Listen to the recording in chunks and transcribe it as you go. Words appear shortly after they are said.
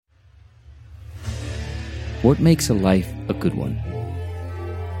What makes a life a good one?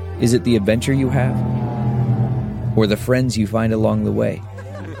 Is it the adventure you have? Or the friends you find along the way?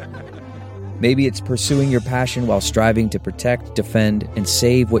 Maybe it's pursuing your passion while striving to protect, defend, and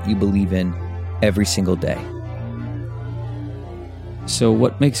save what you believe in every single day. So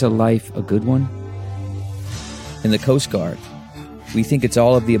what makes a life a good one? In the Coast Guard, we think it's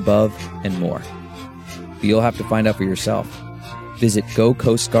all of the above and more. But you'll have to find out for yourself. Visit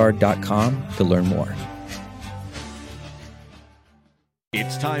gocoastguard.com to learn more.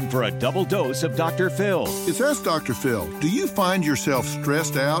 It's time for a double dose of Dr. Phil. It's Ask Dr. Phil. Do you find yourself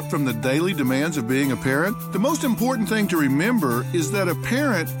stressed out from the daily demands of being a parent? The most important thing to remember is that a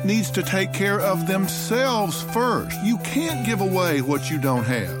parent needs to take care of themselves first. You can't give away what you don't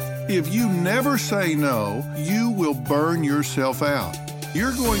have. If you never say no, you will burn yourself out.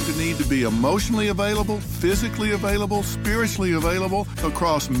 You're going to need to be emotionally available, physically available, spiritually available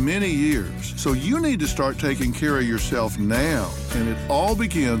across many years. So you need to start taking care of yourself now. And it all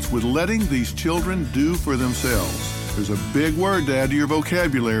begins with letting these children do for themselves. There's a big word to add to your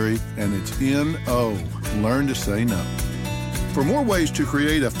vocabulary, and it's N-O. Learn to say no. For more ways to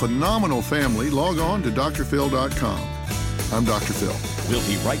create a phenomenal family, log on to drphil.com. I'm Dr. Phil. We'll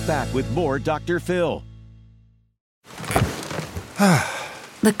be right back with more Dr. Phil.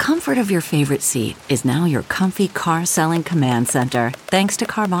 The comfort of your favorite seat is now your comfy car-selling command center, thanks to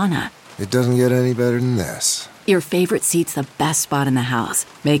Carvana. It doesn't get any better than this. Your favorite seat's the best spot in the house.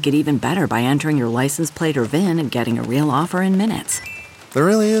 Make it even better by entering your license plate or VIN and getting a real offer in minutes. There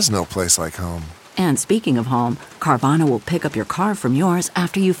really is no place like home. And speaking of home, Carvana will pick up your car from yours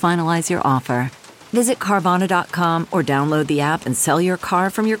after you finalize your offer. Visit Carvana.com or download the app and sell your car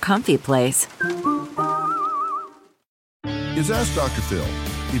from your comfy place. It's Ask Dr. Phil.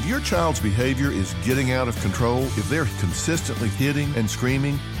 If your child's behavior is getting out of control, if they're consistently hitting and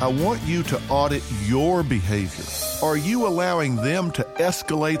screaming, I want you to audit your behavior. Are you allowing them to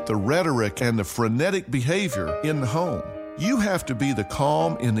escalate the rhetoric and the frenetic behavior in the home? You have to be the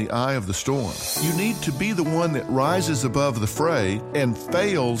calm in the eye of the storm. You need to be the one that rises above the fray and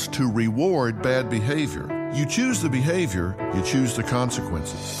fails to reward bad behavior. You choose the behavior, you choose the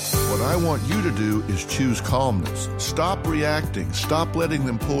consequences. What I want you to do is choose calmness. Stop reacting. Stop letting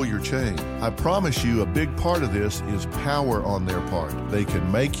them pull your chain. I promise you a big part of this is power on their part. They can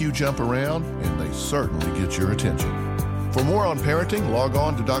make you jump around, and they certainly get your attention. For more on parenting, log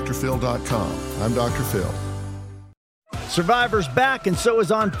on to drphil.com. I'm Dr. Phil. Survivor's back, and so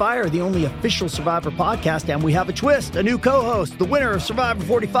is On Fire, the only official Survivor podcast, and we have a twist, a new co-host, the winner of Survivor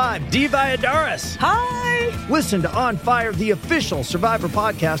 45, Dee Valladares. Hi! Listen to On Fire, the official Survivor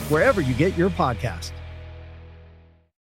podcast, wherever you get your podcast.